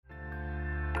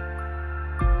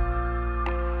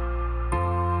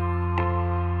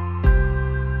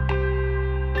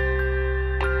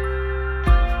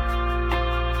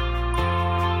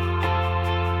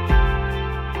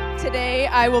Today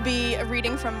I will be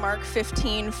reading from Mark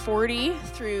 15:40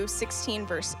 through 16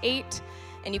 verse 8,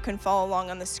 and you can follow along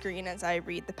on the screen as I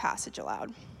read the passage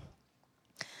aloud.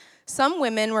 Some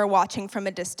women were watching from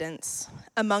a distance.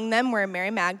 Among them were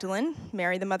Mary Magdalene,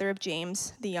 Mary the mother of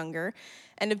James the younger,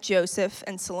 and of Joseph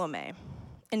and Salome.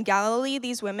 In Galilee,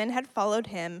 these women had followed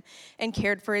him and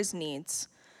cared for his needs.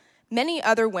 Many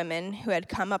other women who had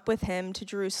come up with him to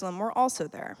Jerusalem were also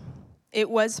there. It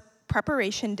was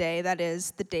preparation day, that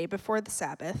is, the day before the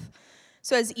Sabbath.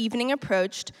 So as evening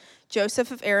approached,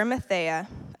 Joseph of Arimathea,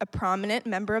 a prominent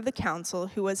member of the council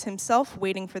who was himself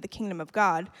waiting for the kingdom of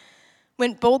God,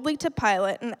 went boldly to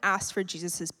Pilate and asked for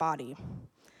Jesus' body.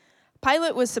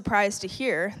 Pilate was surprised to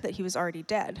hear that he was already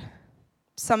dead.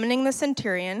 Summoning the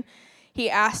centurion, he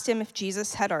asked him if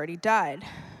Jesus had already died.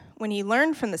 When he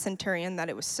learned from the centurion that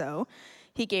it was so,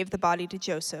 he gave the body to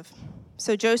Joseph.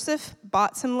 So Joseph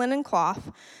bought some linen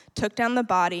cloth, took down the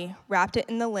body, wrapped it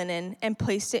in the linen, and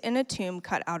placed it in a tomb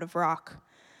cut out of rock.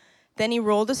 Then he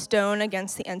rolled a stone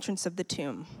against the entrance of the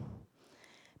tomb.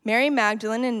 Mary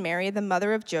Magdalene and Mary, the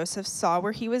mother of Joseph, saw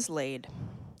where he was laid.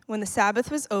 When the Sabbath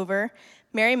was over,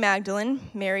 Mary Magdalene,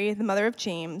 Mary, the mother of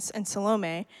James, and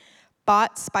Salome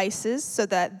bought spices so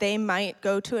that they might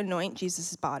go to anoint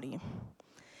Jesus' body.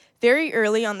 Very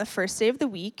early on the first day of the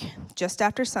week, just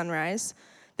after sunrise,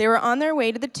 they were on their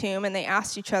way to the tomb, and they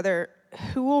asked each other,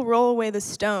 "Who will roll away the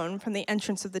stone from the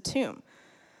entrance of the tomb?"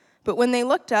 But when they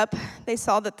looked up, they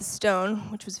saw that the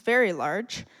stone, which was very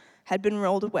large, had been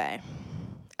rolled away.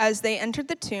 As they entered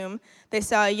the tomb, they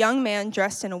saw a young man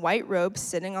dressed in a white robe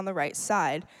sitting on the right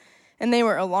side, and they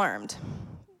were alarmed.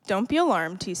 "Don't be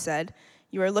alarmed," he said.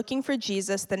 "You are looking for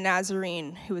Jesus the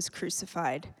Nazarene who was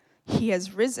crucified. He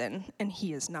has risen, and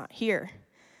he is not here.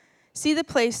 See the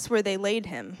place where they laid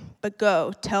him, but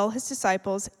go, tell his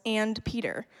disciples and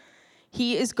Peter.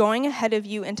 He is going ahead of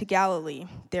you into Galilee.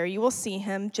 There you will see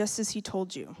him, just as he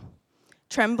told you."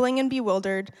 Trembling and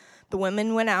bewildered, the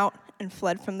women went out and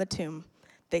fled from the tomb.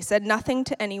 They said nothing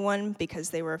to anyone because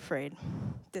they were afraid.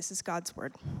 This is God's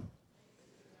word.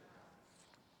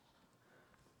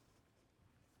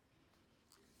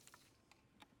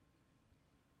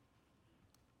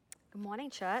 Good morning,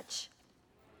 church.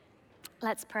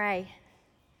 Let's pray.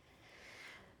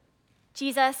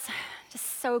 Jesus,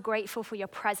 just so grateful for your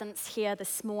presence here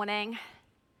this morning.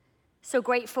 So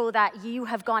grateful that you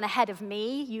have gone ahead of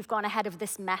me. You've gone ahead of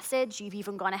this message. You've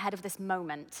even gone ahead of this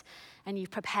moment, and you've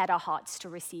prepared our hearts to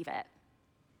receive it.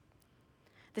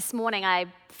 This morning,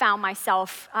 I found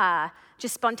myself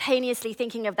just spontaneously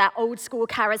thinking of that old school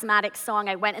charismatic song,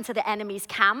 "I went into the enemy's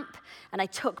camp, and I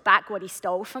took back what he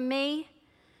stole from me."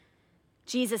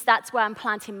 Jesus, that's where I'm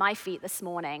planting my feet this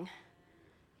morning.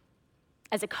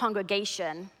 As a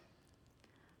congregation,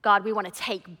 God, we want to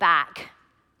take back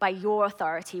by your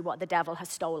authority what the devil has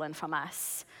stolen from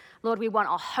us. Lord, we want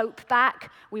our hope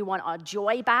back. We want our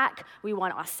joy back. We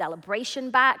want our celebration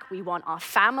back. We want our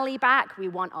family back. We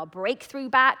want our breakthrough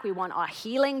back. We want our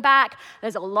healing back.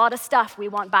 There's a lot of stuff we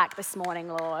want back this morning,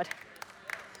 Lord.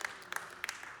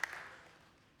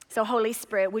 So Holy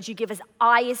Spirit, would you give us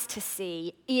eyes to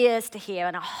see, ears to hear,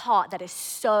 and a heart that is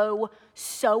so,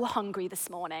 so hungry this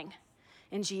morning.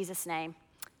 In Jesus' name,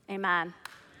 amen.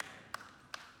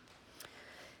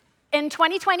 In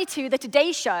 2022, the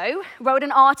Today Show wrote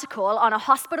an article on a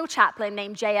hospital chaplain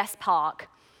named J.S. Park.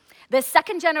 The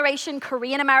second-generation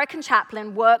Korean-American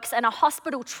chaplain works in a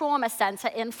hospital trauma center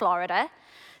in Florida,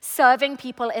 serving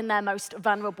people in their most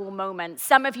vulnerable moments.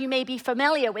 Some of you may be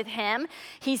familiar with him.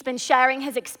 He's been sharing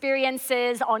his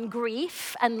experiences on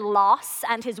grief and loss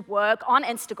and his work on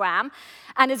Instagram,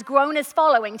 and has grown his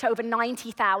following to over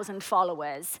 90,000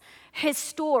 followers. His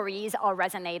stories are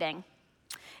resonating.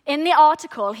 In the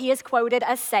article, he is quoted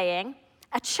as saying,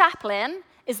 "A chaplain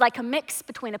is like a mix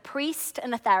between a priest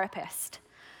and a therapist.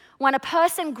 When a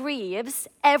person grieves,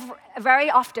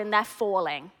 very often they're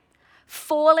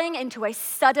falling into a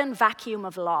sudden vacuum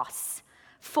of loss,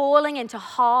 falling into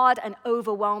hard and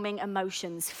overwhelming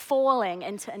emotions, falling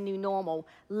into a new normal,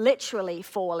 literally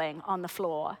falling on the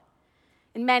floor.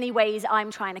 In many ways, I'm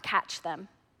trying to catch them,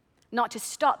 not to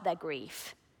stop their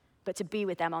grief, but to be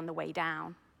with them on the way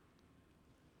down."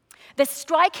 This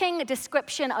striking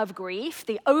description of grief,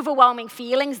 the overwhelming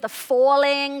feelings, the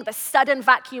falling, the sudden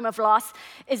vacuum of loss,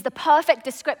 is the perfect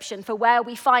description for where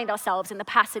we find ourselves in the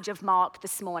passage of Mark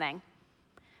this morning.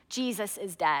 Jesus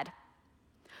is dead.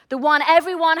 The one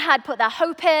everyone had put their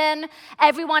hope in,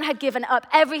 everyone had given up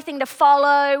everything to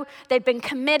follow, they'd been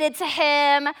committed to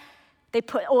him, they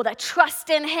put all their trust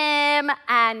in him,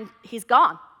 and he's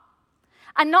gone.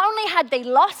 And not only had they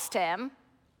lost him,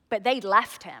 but they'd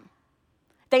left him.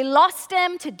 They lost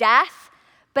him to death,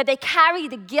 but they carry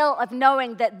the guilt of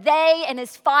knowing that they, in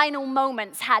his final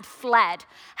moments, had fled,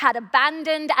 had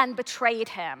abandoned and betrayed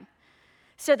him.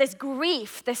 So this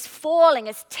grief, this falling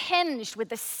is tinged with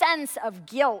the sense of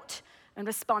guilt and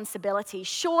responsibility.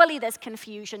 Surely there's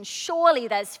confusion. Surely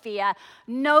there's fear.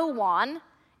 No one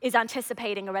is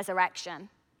anticipating a resurrection.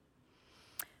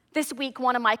 This week,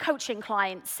 one of my coaching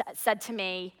clients said to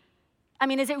me,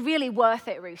 is it really worth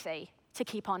it, Ruthie, to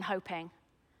keep on hoping?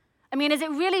 Is it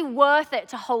really worth it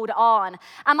to hold on?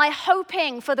 Am I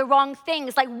hoping for the wrong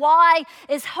things? Why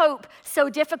is hope so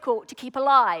difficult to keep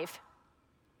alive?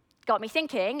 Got me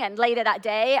thinking, and later that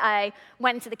day, I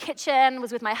went into the kitchen,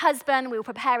 was with my husband, we were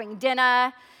preparing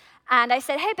dinner, and I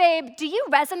said, hey, babe, do you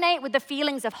resonate with the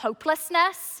feelings of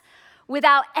hopelessness?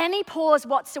 Without any pause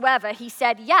whatsoever, he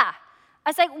said, yeah. I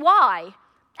was like, why?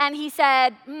 And he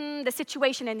said, the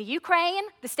situation in the Ukraine,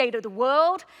 the state of the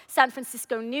world, San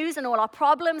Francisco news and all our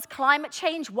problems, climate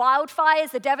change,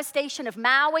 wildfires, the devastation of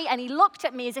Maui. And he looked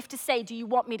at me as if to say, do you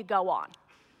want me to go on?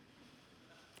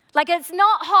 It's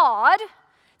not hard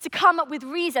to come up with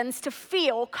reasons to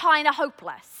feel kind of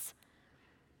hopeless.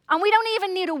 And we don't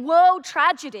even need a world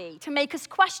tragedy to make us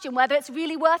question whether it's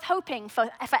really worth hoping for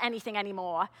anything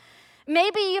anymore.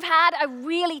 Maybe you've had a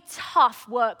really tough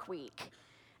work week,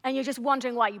 and you're just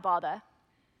wondering why you bother.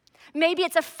 Maybe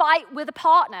it's a fight with a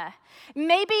partner.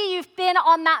 Maybe you've been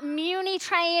on that Muni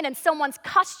train and someone's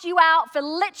cussed you out for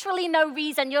literally no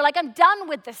reason. You're like, I'm done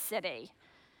with this city.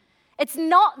 It's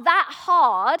not that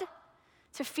hard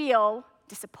to feel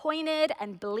disappointed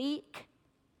and bleak.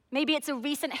 Maybe it's a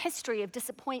recent history of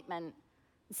disappointment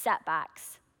and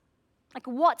setbacks.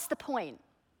 What's the point?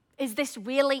 Is this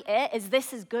really it? Is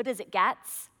this as good as it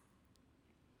gets?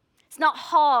 It's not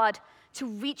hard to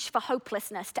reach for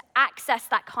hopelessness, to access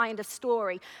that kind of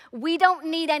story. We don't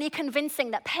need any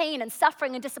convincing that pain and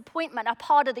suffering and disappointment are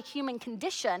part of the human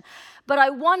condition. But I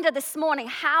wonder this morning,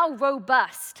 how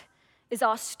robust is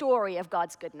our story of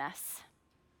God's goodness?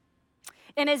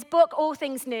 In his book, All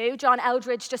Things New, John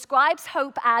Eldredge describes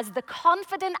hope as the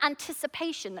confident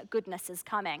anticipation that goodness is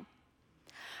coming.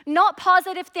 Not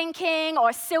positive thinking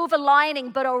or silver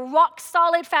lining, but a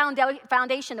rock-solid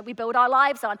foundation that we build our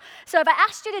lives on. So if I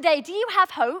asked you today, do you have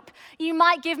hope? You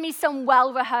might give me some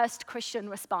well-rehearsed Christian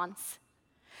response.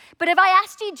 But if I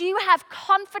asked you, do you have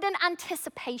confident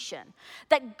anticipation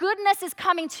that goodness is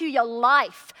coming to your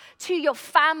life, to your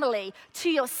family, to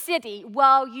your city?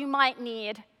 Well, you might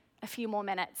need a few more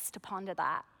minutes to ponder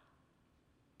that.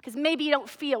 Because maybe you don't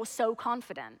feel so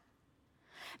confident.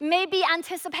 Maybe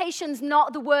anticipation's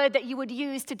not the word that you would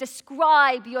use to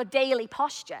describe your daily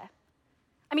posture.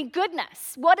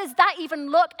 Goodness, what does that even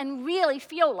look and really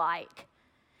feel like?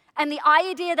 And the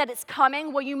idea that it's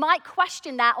coming, well, you might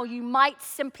question that, or you might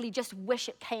simply just wish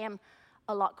it came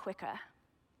a lot quicker.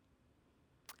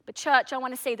 But church, I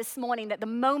want to say this morning that the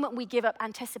moment we give up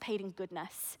anticipating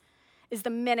goodness is the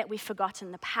minute we've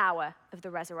forgotten the power of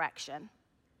the resurrection.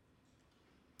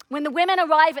 When the women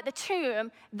arrive at the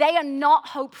tomb, they are not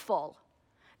hopeful.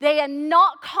 They are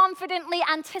not confidently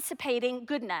anticipating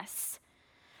goodness.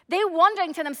 They're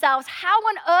wondering to themselves, how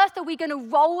on earth are we going to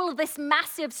roll this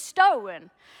massive stone?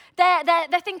 They're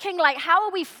thinking, how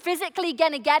are we physically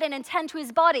going to get in and tend to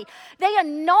his body? They are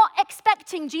not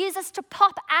expecting Jesus to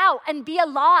pop out and be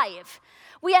alive.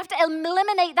 We have to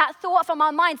eliminate that thought from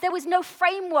our minds. There was no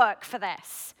framework for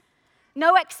this,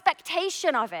 no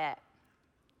expectation of it.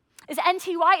 As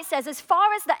N.T. Wright says, as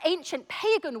far as the ancient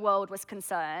pagan world was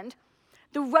concerned,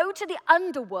 the road to the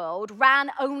underworld ran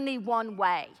only one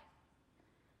way.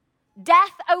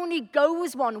 Death only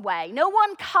goes one way. No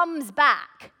one comes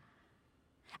back.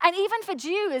 And even for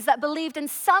Jews that believed in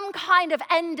some kind of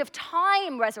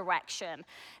end-of-time resurrection,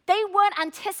 they weren't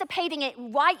anticipating it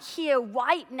right here,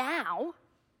 right now.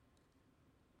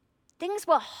 Things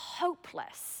were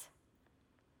hopeless.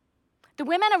 The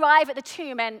women arrive at the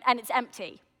tomb and it's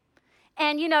empty.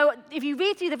 And if you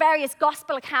read through the various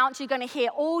gospel accounts, you're going to hear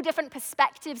all different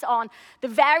perspectives on the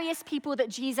various people that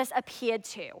Jesus appeared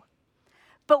to.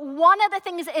 But one of the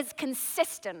things that is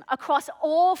consistent across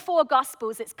all four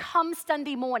gospels is come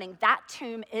Sunday morning, that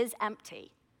tomb is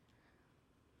empty.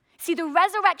 See, the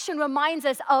resurrection reminds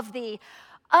us of the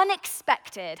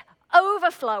unexpected,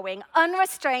 overflowing,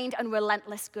 unrestrained, and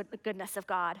relentless goodness of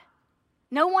God.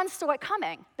 No one saw it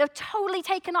coming. They're totally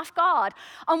taken off guard.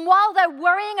 And while they're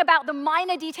worrying about the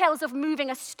minor details of moving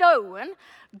a stone,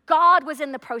 God was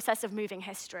in the process of moving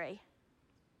history.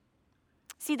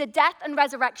 See, the death and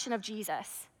resurrection of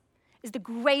Jesus is the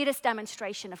greatest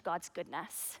demonstration of God's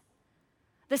goodness.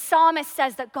 The psalmist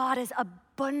says that God is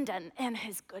abundant in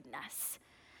his goodness.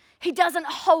 He doesn't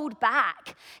hold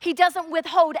back. He doesn't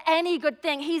withhold any good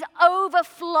thing. He's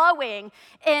overflowing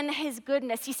in his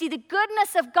goodness. You see, the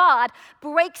goodness of God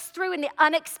breaks through in the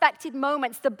unexpected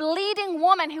moments. The bleeding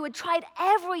woman who had tried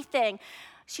everything,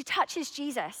 she touches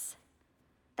Jesus,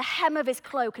 the hem of his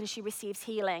cloak, and she receives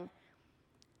healing.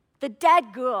 The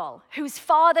dead girl whose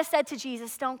father said to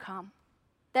Jesus, don't come.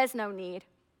 There's no need.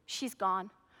 She's gone.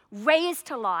 Raised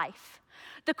to life.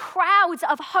 The crowds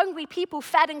of hungry people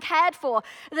fed and cared for.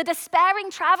 The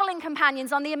despairing traveling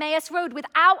companions on the Emmaus Road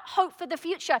without hope for the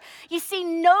future. You see,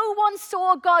 no one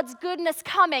saw God's goodness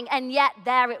coming, and yet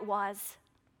there it was.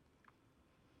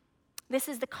 This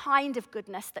is the kind of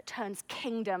goodness that turns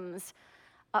kingdoms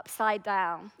upside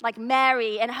down. Like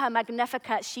Mary in her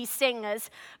Magnificat, she sings,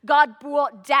 God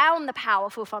brought down the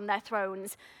powerful from their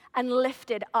thrones and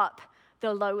lifted up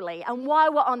the lowly. And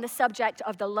while we're on the subject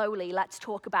of the lowly, let's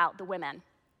talk about the women.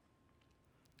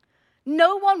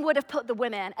 No one would have put the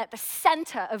women at the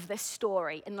center of this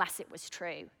story unless it was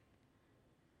true.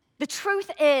 The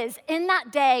truth is, in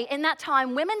that day, in that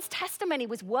time, women's testimony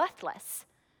was worthless.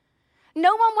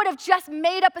 No one would have just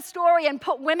made up a story and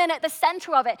put women at the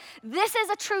center of it. This is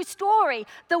a true story.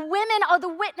 The women are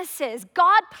the witnesses.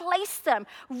 God placed them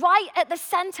right at the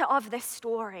center of this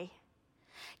story.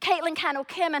 Caitlin Cannell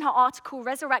Kim, in her article,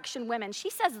 Resurrection Women, she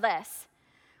says this: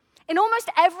 in almost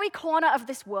every corner of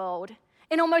this world,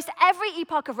 in almost every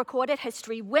epoch of recorded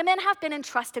history, women have been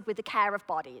entrusted with the care of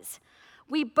bodies.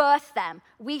 We birth them,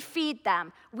 we feed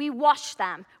them, we wash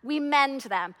them, we mend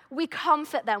them, we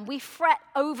comfort them, we fret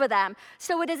over them.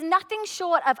 So it is nothing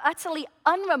short of utterly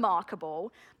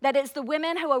unremarkable that it's the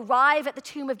women who arrive at the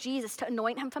tomb of Jesus to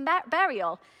anoint him for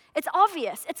burial. It's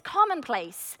obvious, it's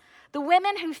commonplace. The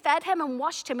women who fed him and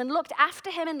washed him and looked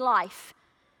after him in life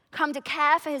come to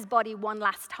care for his body one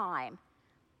last time.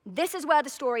 This is where the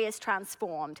story is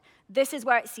transformed. This is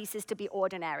where it ceases to be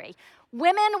ordinary.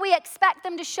 Women, we expect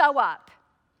them to show up.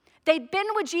 They'd been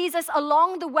with Jesus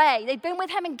along the way. They'd been with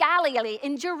him in Galilee,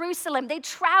 in Jerusalem. They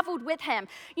traveled with him.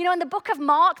 You know, in the book of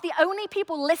Mark, the only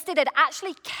people listed as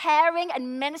actually caring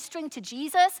and ministering to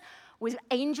Jesus was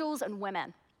angels and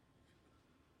women.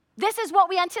 This is what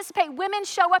we anticipate. Women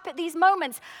show up at these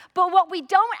moments. But what we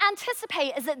don't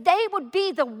anticipate is that they would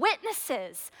be the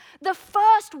witnesses, the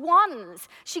first ones.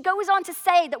 She goes on to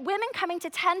say that women coming to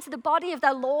tend to the body of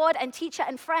their Lord and teacher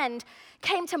and friend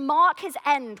came to mark his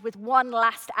end with one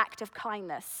last act of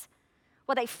kindness.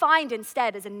 What they find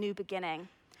instead is a new beginning.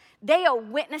 They are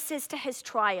witnesses to his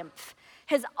triumph,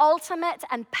 his ultimate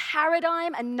and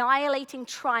paradigm annihilating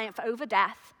triumph over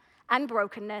death and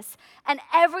brokenness, and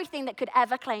everything that could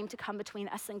ever claim to come between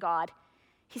us and God.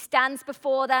 He stands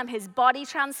before them, his body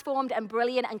transformed and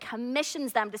brilliant, and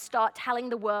commissions them to start telling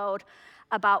the world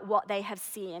about what they have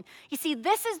seen. You see,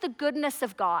 this is the goodness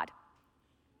of God.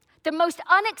 The most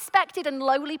unexpected and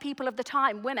lowly people of the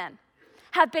time, women,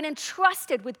 have been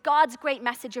entrusted with God's great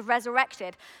message of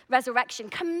resurrection,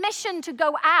 commissioned to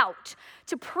go out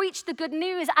to preach the good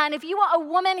news. And if you are a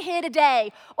woman here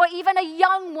today, or even a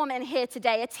young woman here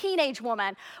today, a teenage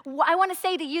woman, I want to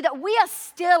say to you that we are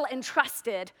still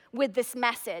entrusted with this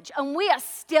message, and we are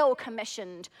still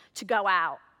commissioned to go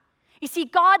out. You see,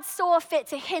 God saw fit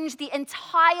to hinge the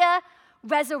entire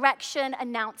resurrection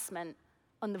announcement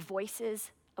on the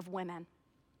voices of women.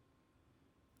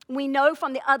 We know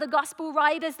from the other gospel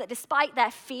writers that despite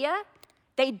their fear,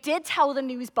 they did tell the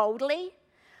news boldly.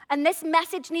 And this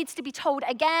message needs to be told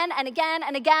again and again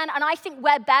and again. And I think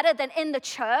we're better than in the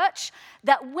church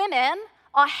that women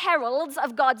are heralds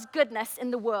of God's goodness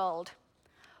in the world,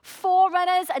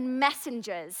 forerunners and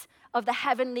messengers of the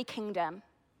heavenly kingdom.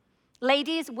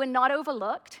 Ladies, we're not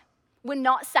overlooked. We're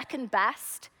not second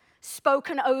best,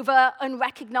 spoken over,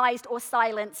 unrecognized, or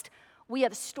silenced. We are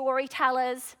the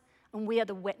storytellers, and we are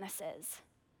the witnesses.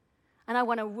 And I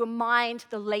want to remind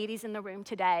the ladies in the room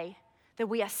today that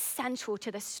we are central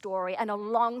to this story, and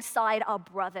alongside our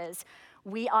brothers,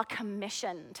 we are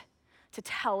commissioned to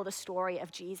tell the story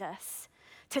of Jesus,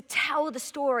 to tell the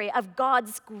story of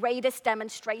God's greatest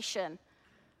demonstration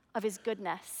of his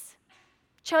goodness.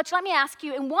 Church, let me ask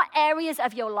you, in what areas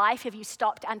of your life have you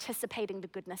stopped anticipating the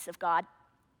goodness of God?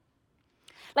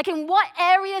 Like, in what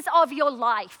areas of your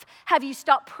life have you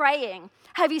stopped praying?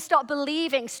 Have you stopped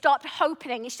believing, stopped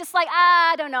hoping? It's just like,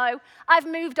 I don't know. I've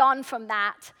moved on from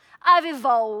that. I've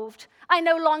evolved. I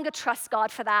no longer trust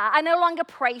God for that. I no longer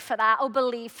pray for that or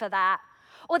believe for that.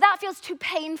 Or that feels too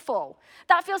painful.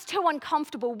 That feels too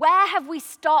uncomfortable. Where have we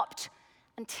stopped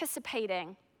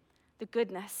anticipating the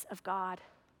goodness of God?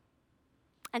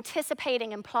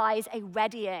 Anticipating implies a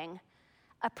readying,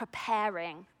 a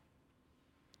preparing.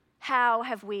 How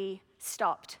have we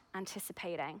stopped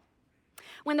anticipating?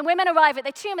 When the women arrive at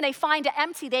the tomb and they find it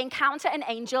empty, they encounter an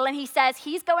angel, and he says,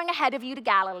 he's going ahead of you to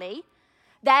Galilee.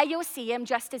 There you'll see him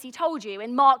just as he told you.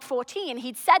 In Mark 14,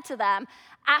 he'd said to them,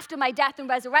 after my death and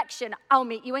resurrection, I'll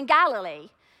meet you in Galilee.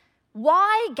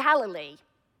 Why Galilee?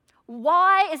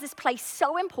 Why is this place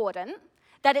so important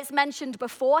that it's mentioned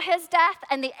before his death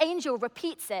and the angel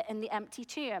repeats it in the empty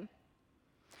tomb?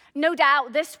 No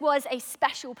doubt this was a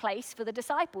special place for the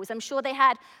disciples. I'm sure they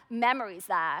had memories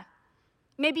there.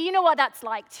 Maybe you know what that's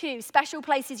like too, special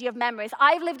places you have memories.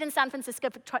 I've lived in San Francisco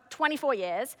for 24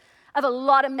 years. I have a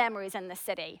lot of memories in this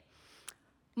city.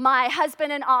 My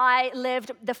husband and I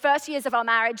lived the first years of our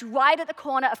marriage right at the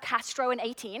corner of Castro and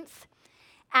 18th,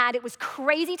 and it was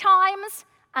crazy times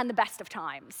and the best of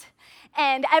times.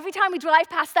 And every time we drive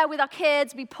past there with our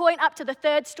kids, we point up to the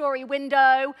third-story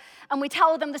window, and we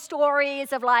tell them the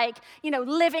stories of, like, you know,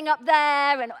 living up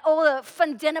there and all the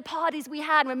fun dinner parties we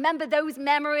had. Remember those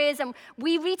memories, and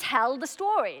we retell the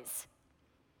stories.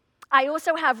 I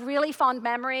also have really fond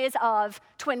memories of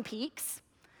Twin Peaks.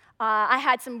 I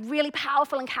had some really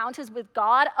powerful encounters with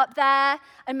God up there. I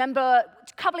remember a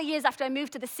couple of years after I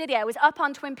moved to the city, I was up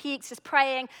on Twin Peaks just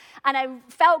praying, and I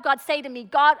felt God say to me,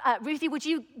 God, Ruthie, would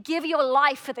you give your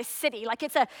life for this city? Like,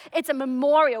 it's a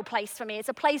memorial place for me. It's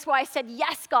a place where I said,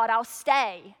 yes, God, I'll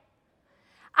stay.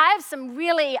 I have some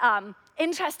really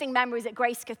interesting memories at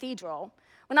Grace Cathedral.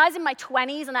 When I was in my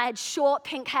 20s and I had short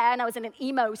pink hair and I was in an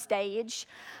emo stage,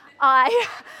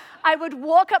 I would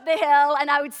walk up the hill and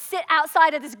I would sit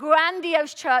outside of this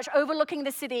grandiose church overlooking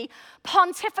the city,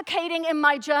 pontificating in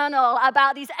my journal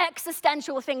about these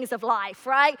existential things of life,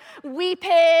 right?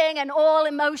 Weeping and all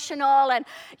emotional. And,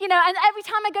 you know, and every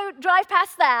time I drive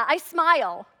past there, I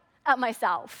smile at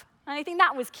myself. And I think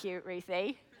that was cute,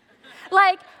 Ruthie.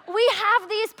 Like, we have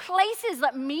these places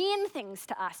that mean things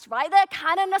to us, right? They're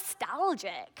kind of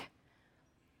nostalgic.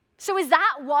 So is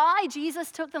that why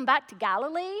Jesus took them back to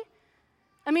Galilee?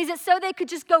 I mean, is it so they could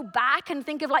just go back and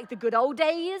think of, like, the good old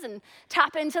days and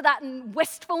tap into that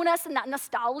wistfulness and that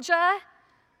nostalgia?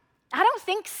 I don't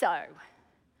think so.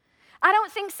 I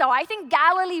don't think so. I think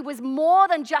Galilee was more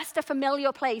than just a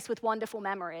familiar place with wonderful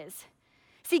memories.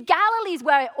 See, Galilee is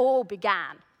where it all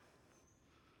began.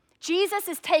 Jesus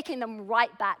is taking them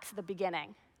right back to the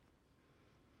beginning.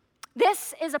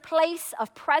 This is a place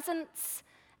of presence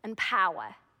and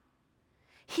power.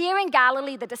 Here in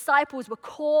Galilee, the disciples were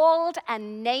called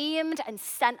and named and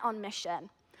sent on mission.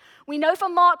 We know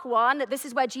from Mark 1 that this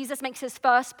is where Jesus makes his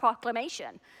first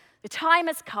proclamation. The time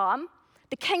has come,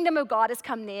 the kingdom of God has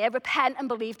come near, repent and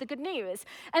believe the good news.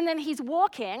 And then he's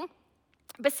walking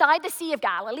beside the Sea of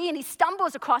Galilee, and he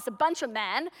stumbles across a bunch of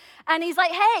men, and he's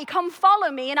like, hey, come follow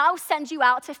me, and I'll send you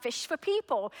out to fish for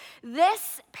people.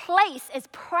 This place is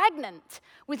pregnant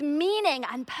with meaning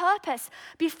and purpose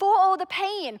before all the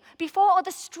pain, before all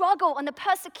the struggle and the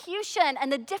persecution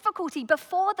and the difficulty,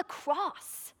 before the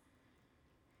cross.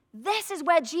 This is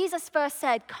where Jesus first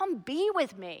said, come be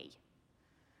with me.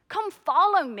 Come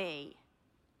follow me.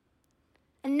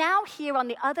 And now here on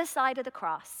the other side of the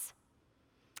cross,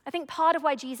 I think part of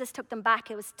why Jesus took them back,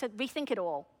 it was to rethink it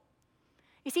all.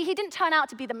 You see, he didn't turn out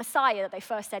to be the Messiah that they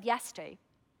first said yes to.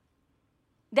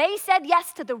 They said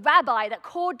yes to the rabbi that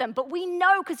called them, but we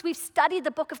know, because we've studied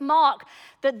the book of Mark,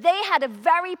 that they had a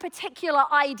very particular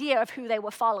idea of who they were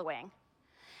following.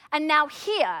 And now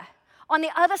here, on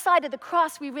the other side of the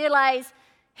cross, we realize,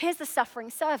 here's the suffering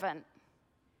servant.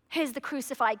 Here's the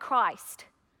crucified Christ.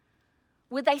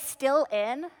 Would they still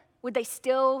in? Would they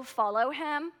still follow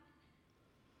him?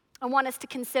 I want us to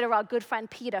consider our good friend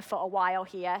Peter for a while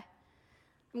here.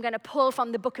 I'm going to pull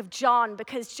from the book of John,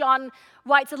 because John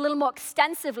writes a little more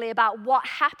extensively about what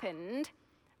happened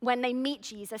when they meet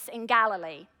Jesus in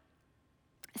Galilee.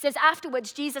 It says,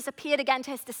 afterwards, Jesus appeared again to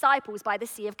his disciples by the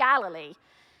Sea of Galilee.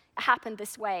 It happened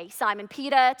this way. Simon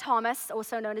Peter, Thomas,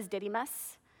 also known as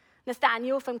Didymus,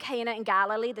 Nathanael from Cana in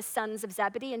Galilee, the sons of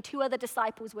Zebedee, and 2 other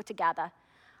disciples were together.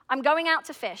 I'm going out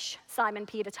to fish, Simon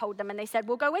Peter told them, and they said,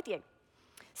 we'll go with you.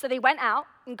 So they went out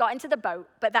and got into the boat,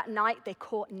 but that night they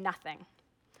caught nothing.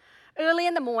 Early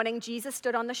in the morning, Jesus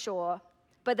stood on the shore,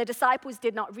 but the disciples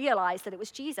did not realize that it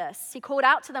was Jesus. He called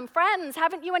out to them, friends,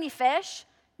 haven't you any fish?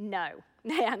 No,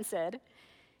 they answered.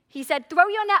 He said, throw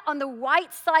your net on the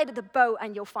right side of the boat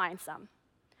and you'll find some.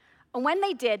 And when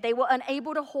they did, they were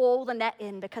unable to haul the net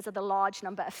in because of the large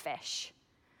number of fish.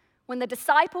 When the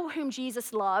disciple whom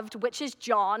Jesus loved, which is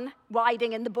John,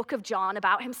 writing in the book of John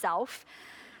about himself,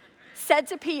 said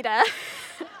to Peter,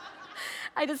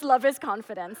 I just love his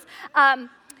confidence,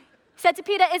 said to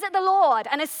Peter, is it the Lord?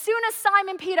 And as soon as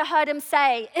Simon Peter heard him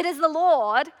say, it is the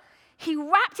Lord, he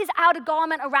wrapped his outer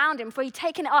garment around him before he'd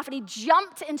taken it off, and he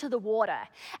jumped into the water.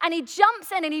 And he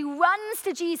jumps in and he runs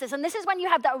to Jesus. And this is when you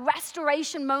have that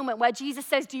restoration moment where Jesus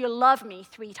says, "Do you love me?"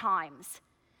 3 times.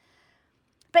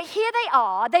 But here they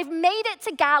are, they've made it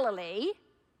to Galilee,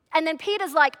 and then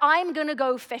Peter's like, "I'm gonna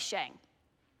go fishing."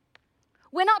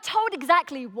 We're not told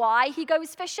exactly why he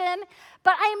goes fishing,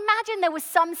 but I imagine there was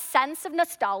some sense of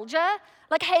nostalgia.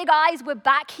 Like, hey guys, we're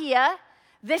back here.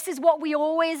 This is what we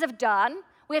always have done.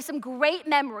 We have some great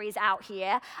memories out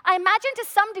here. I imagine to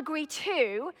some degree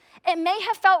too, it may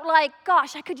have felt like,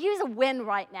 gosh, I could use a win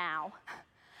right now.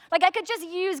 Like I could just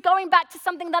use going back to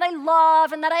something that I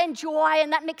love and that I enjoy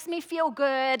and that makes me feel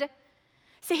good.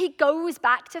 So he goes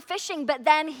back to fishing, but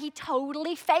then he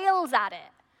totally fails at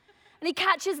it. And he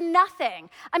catches nothing.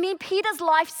 I mean, Peter's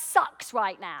life sucks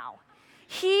right now.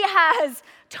 He has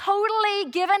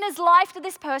totally given his life to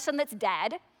this person that's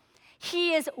dead.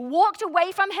 He has walked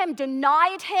away from him,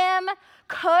 denied him,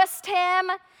 cursed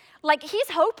him. Like, he's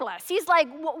hopeless. He's like,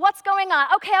 what's going on?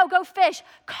 Okay, I'll go fish.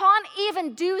 Can't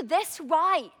even do this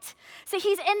right. So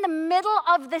he's in the middle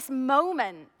of this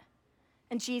moment,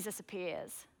 and Jesus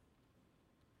appears.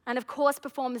 And of course,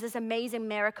 performs this amazing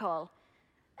miracle,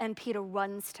 and Peter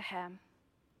runs to him.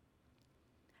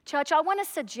 Church, I want to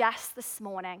suggest this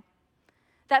morning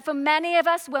that for many of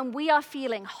us, when we are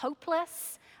feeling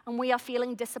hopeless and we are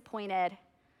feeling disappointed,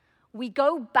 we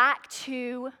go back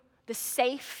to the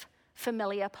safe,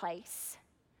 familiar place.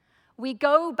 We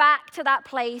go back to that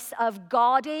place of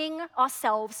guarding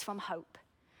ourselves from hope.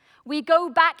 We go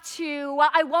back to,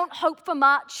 well, I won't hope for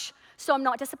much, so I'm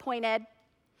not disappointed.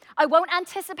 I won't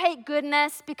anticipate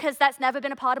goodness because that's never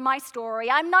been a part of my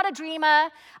story. I'm not a dreamer.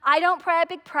 I don't pray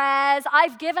big prayers.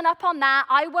 I've given up on that.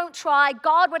 I won't try.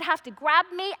 God would have to grab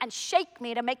me and shake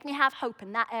me to make me have hope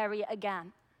in that area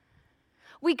again.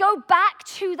 We go back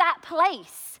to that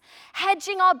place,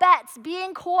 hedging our bets,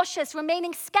 being cautious,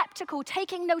 remaining skeptical,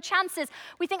 taking no chances.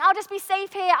 We think, I'll just be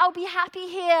safe here. I'll be happy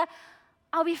here.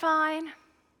 I'll be fine.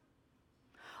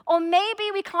 Or maybe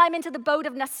we climb into the boat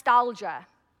of nostalgia.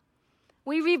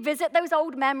 We revisit those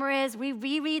old memories, we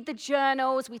reread the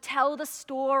journals, we tell the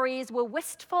stories, we're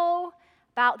wistful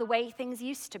about the way things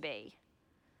used to be,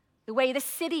 the way the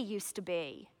city used to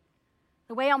be,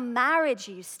 the way our marriage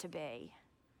used to be,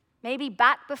 maybe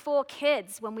back before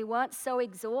kids when we weren't so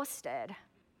exhausted,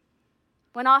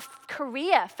 when our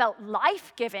career felt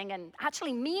life-giving and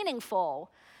actually meaningful,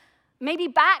 maybe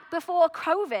back before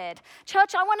COVID.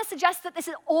 Church, I want to suggest that this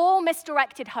is all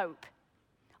misdirected hope.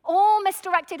 All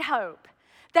misdirected hope,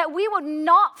 that we will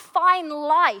not find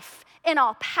life in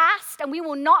our past and we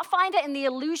will not find it in the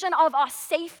illusion of our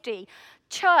safety.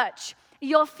 Church,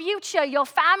 your future, your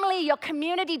family, your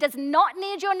community does not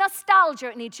need your nostalgia,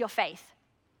 it needs your faith.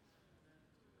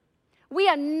 We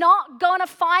are not going to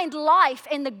find life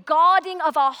in the guarding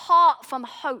of our heart from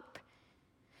hope.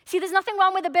 See, there's nothing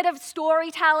wrong with a bit of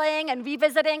storytelling and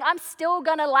revisiting. I'm still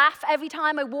going to laugh every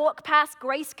time I walk past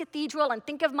Grace Cathedral and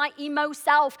think of my emo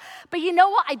self. But you know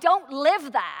what? I don't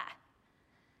live there.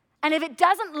 And if it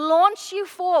doesn't launch you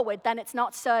forward, then it's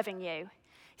not serving you.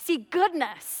 See,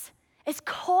 goodness is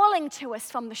calling to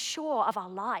us from the shore of our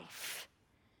life.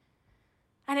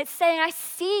 And it's saying, I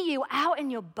see you out in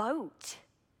your boat.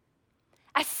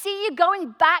 I see you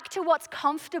going back to what's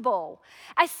comfortable.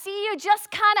 I see you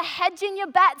just kind of hedging your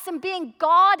bets and being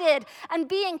guarded and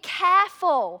being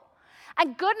careful.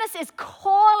 And goodness is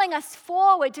calling us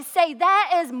forward to say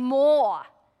there is more.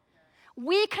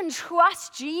 We can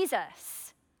trust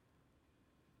Jesus.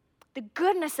 The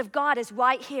goodness of God is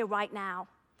right here, right now.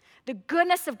 The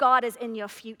goodness of God is in your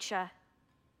future.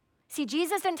 See,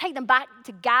 Jesus didn't take them back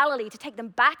to Galilee to take them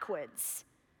backwards,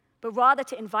 but rather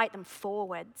to invite them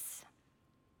forwards.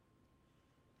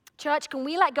 Church, can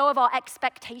we let go of our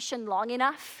expectation long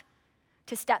enough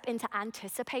to step into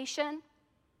anticipation?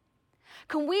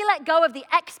 Can we let go of the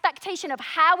expectation of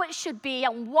how it should be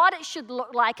and what it should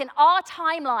look like in our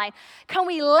timeline? Can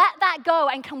we let that go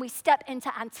and can we step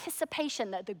into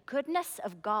anticipation that the goodness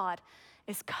of God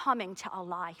is coming to our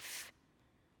life?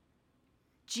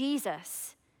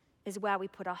 Jesus is where we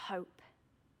put our hope.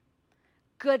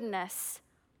 Goodness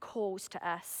calls to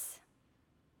us.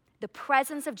 The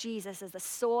presence of Jesus is the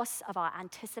source of our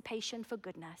anticipation for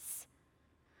goodness.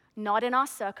 Not in our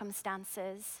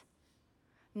circumstances,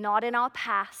 not in our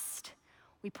past.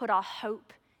 We put our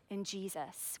hope in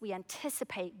Jesus. We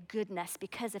anticipate goodness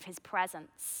because of his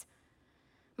presence.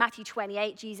 Matthew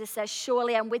 28, Jesus says,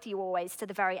 surely I'm with you always to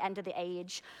the very end of the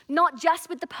age. Not just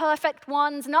with the perfect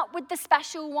ones, not with the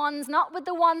special ones, not with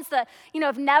the ones that,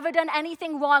 have never done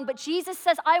anything wrong, but Jesus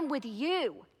says, I'm with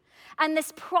you. And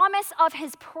this promise of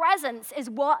his presence is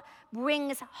what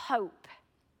brings hope.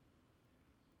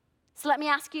 So let me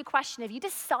ask you a question. If you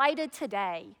decided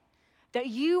today that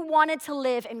you wanted to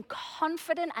live in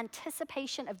confident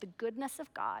anticipation of the goodness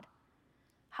of God,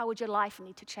 how would your life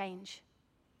need to change?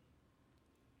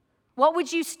 What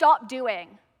would you stop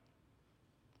doing?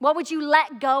 What would you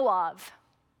let go of?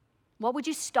 What would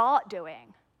you start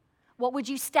doing? What would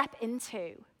you step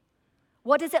into?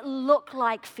 What does it look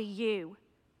like for you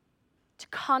to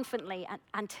confidently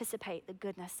anticipate the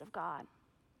goodness of God?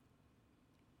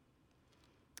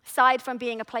 Aside from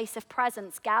being a place of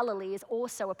presence, Galilee is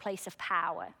also a place of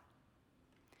power.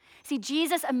 See,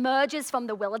 Jesus emerges from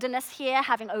the wilderness here,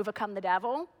 having overcome the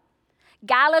devil.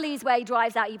 Galilee is where he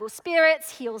drives out evil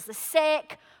spirits, heals the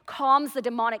sick, calms the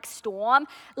demonic storm.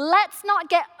 Let's not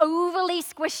get overly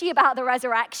squishy about the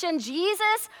resurrection.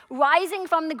 Jesus rising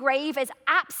from the grave is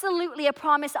absolutely a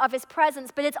promise of his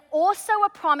presence, but it's also a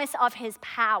promise of his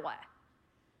power.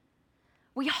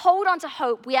 We hold on to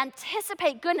hope. We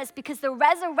anticipate goodness because the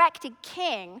resurrected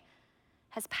King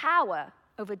has power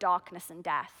over darkness and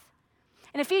death.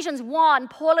 In Ephesians 1,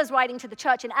 Paul is writing to the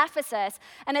church in Ephesus,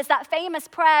 and it's that famous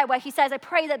prayer where he says, I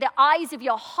pray that the eyes of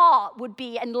your heart would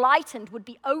be enlightened, would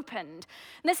be opened.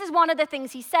 And this is one of the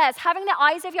things he says, having the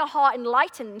eyes of your heart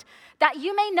enlightened, that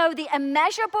you may know the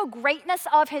immeasurable greatness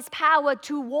of his power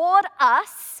toward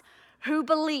us who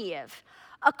believe,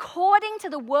 according to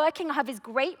the working of his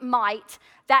great might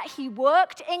that he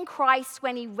worked in Christ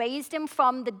when he raised him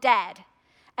from the dead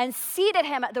and seated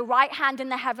him at the right hand in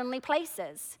the heavenly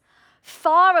places,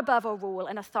 far above all rule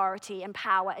and authority and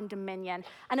power and dominion,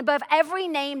 and above every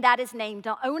name that is named,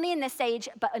 not only in this age,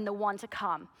 but in the one to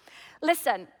come.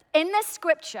 Listen, in this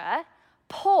scripture,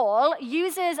 Paul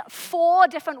uses 4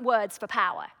 different words for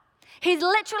power. He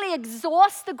literally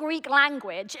exhausts the Greek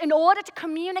language in order to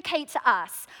communicate to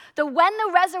us that when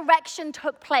the resurrection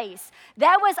took place,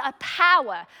 there was a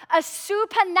power, a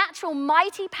supernatural,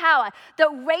 mighty power that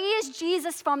raised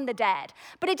Jesus from the dead.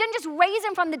 But it didn't just raise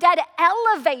him from the dead, it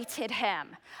elevated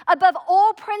him above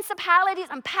all principalities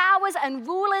and powers and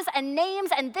rulers and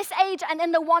names and this age and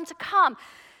in the one to come.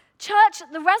 Church,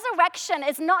 the resurrection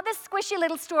is not this squishy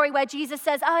little story where Jesus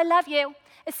says, oh, I love you.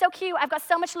 It's so cute. I've got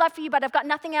so much love for you, but I've got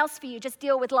nothing else for you. Just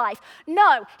deal with life.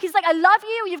 No, he's like, I love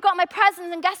you. You've got my presence.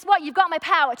 And guess what? You've got my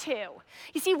power too.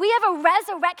 You see, we have a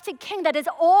resurrected King that is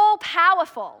all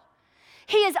powerful.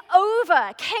 He is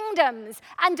over kingdoms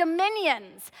and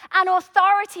dominions and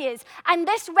authorities. And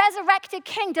this resurrected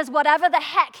King does whatever the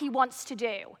heck he wants to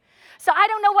do. So I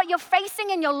don't know what you're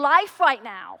facing in your life right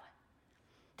now,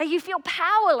 that you feel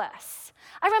powerless.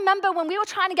 I remember when we were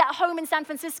trying to get a home in San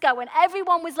Francisco and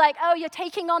everyone was like, oh, you're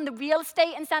taking on the real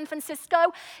estate in San Francisco.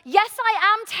 Yes,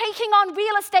 I am taking on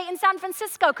real estate in San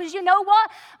Francisco because you know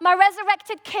what? My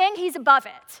resurrected King, he's above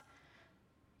it.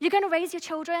 You're going to raise your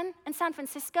children in San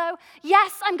Francisco?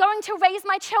 Yes, I'm going to raise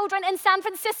my children in San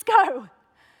Francisco.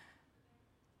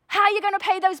 How are you going to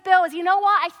pay those bills? You know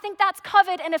what? I think that's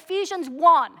covered in Ephesians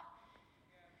 1.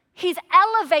 He's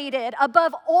elevated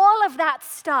above all of that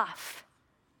stuff.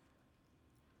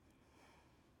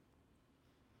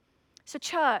 So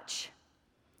church,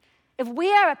 if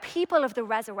we are a people of the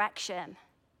resurrection,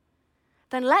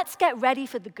 then let's get ready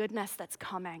for the goodness that's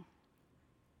coming.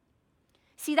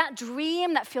 See, that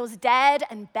dream that feels dead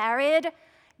and buried,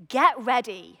 get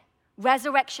ready.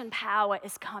 Resurrection power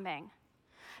is coming.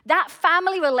 That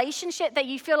family relationship that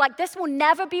you feel like this will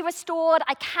never be restored,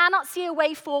 I cannot see a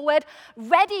way forward,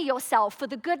 ready yourself for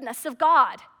the goodness of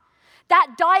God.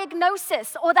 That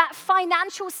diagnosis or that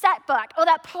financial setback or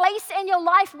that place in your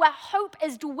life where hope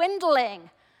is dwindling,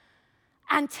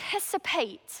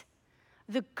 anticipate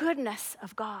the goodness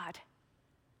of God.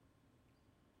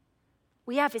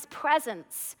 We have his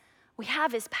presence. We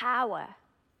have his power.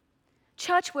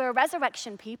 Church, we're a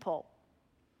resurrection people.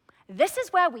 This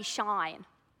is where we shine.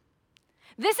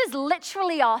 This is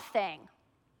literally our thing.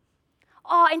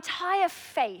 Our entire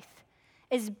faith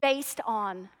is based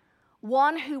on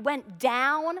one who went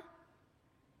down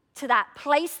to that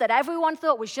place that everyone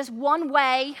thought was just one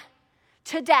way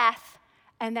to death,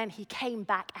 and then he came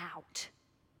back out.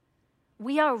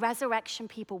 We are a resurrection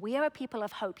people. We are a people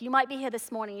of hope. You might be here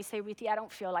this morning, you say, Ruthie, I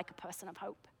don't feel like a person of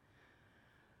hope.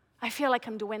 I feel like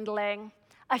I'm dwindling.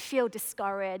 I feel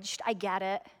discouraged. I get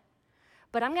it.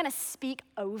 But I'm going to speak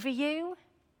over you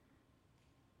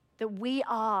that we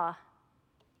are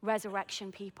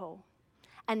resurrection people.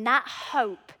 And that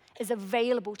hope is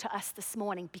available to us this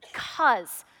morning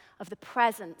because of the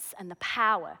presence and the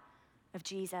power of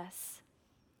Jesus.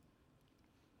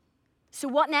 So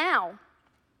what now?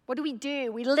 What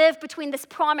do? We live between this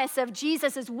promise of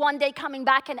Jesus is one day coming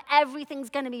back and everything's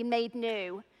going to be made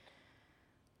new.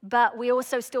 But we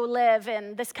also still live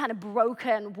in this kind of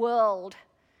broken world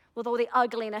with all the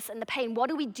ugliness and the pain. What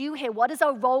do we do here? What is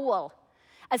our role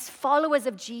as followers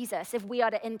of Jesus if we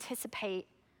are to anticipate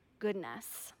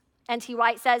goodness? N.T.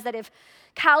 Wright says that if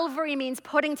Calvary means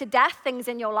putting to death things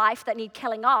in your life that need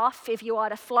killing off, if you are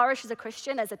to flourish as a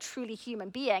Christian, as a truly human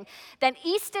being, then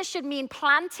Easter should mean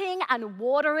planting and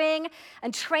watering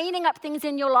and training up things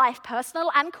in your life,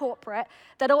 personal and corporate,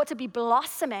 that ought to be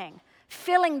blossoming,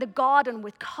 filling the garden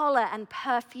with color and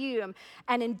perfume,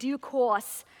 and in due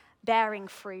course, bearing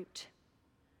fruit.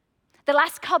 The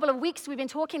last couple of weeks, we've been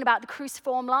talking about the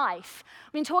cruciform life.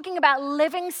 We've been talking about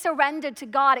living surrendered to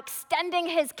God, extending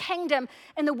his kingdom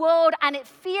in the world, and it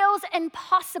feels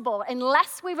impossible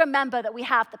unless we remember that we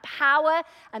have the power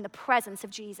and the presence of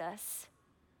Jesus.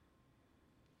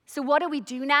 So what do we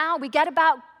do now? We get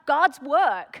about God's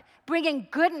work, bringing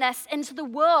goodness into the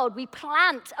world. We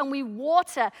plant and we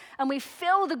water and we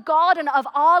fill the garden of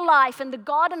our life and the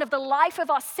garden of the life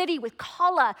of our city with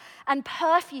color and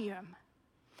perfume.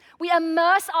 We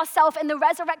immerse ourselves in the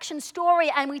resurrection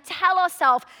story and we tell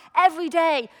ourselves every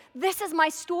day, this is my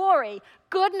story.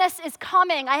 Goodness is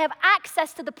coming. I have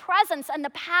access to the presence and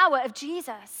the power of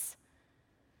Jesus.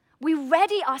 We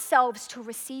ready ourselves to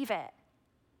receive it,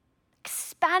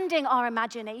 expanding our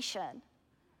imagination,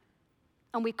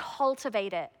 and we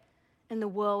cultivate it in the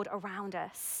world around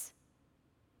us.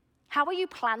 How are you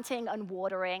planting and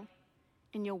watering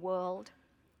in your world?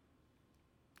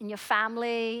 In your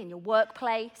family, in your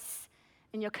workplace,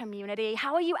 in your community?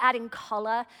 How are you adding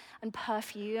color and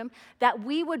perfume that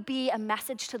we would be a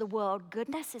message to the world?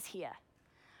 Goodness is here.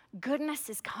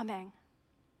 Goodness is coming.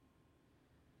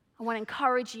 I want to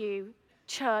encourage you,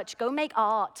 church, go make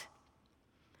art.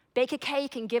 Bake a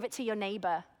cake and give it to your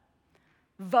neighbor.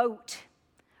 Vote.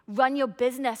 Run your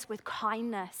business with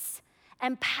kindness.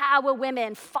 Empower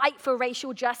women, fight for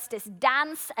racial justice,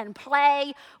 dance and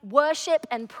play, worship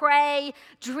and pray,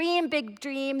 dream big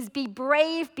dreams, be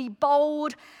brave, be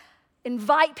bold,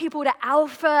 invite people to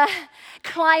Alpha,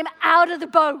 climb out of the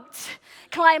boat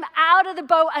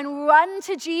and run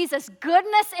to Jesus.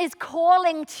 Goodness is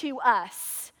calling to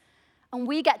us, and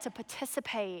we get to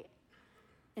participate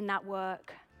in that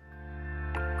work.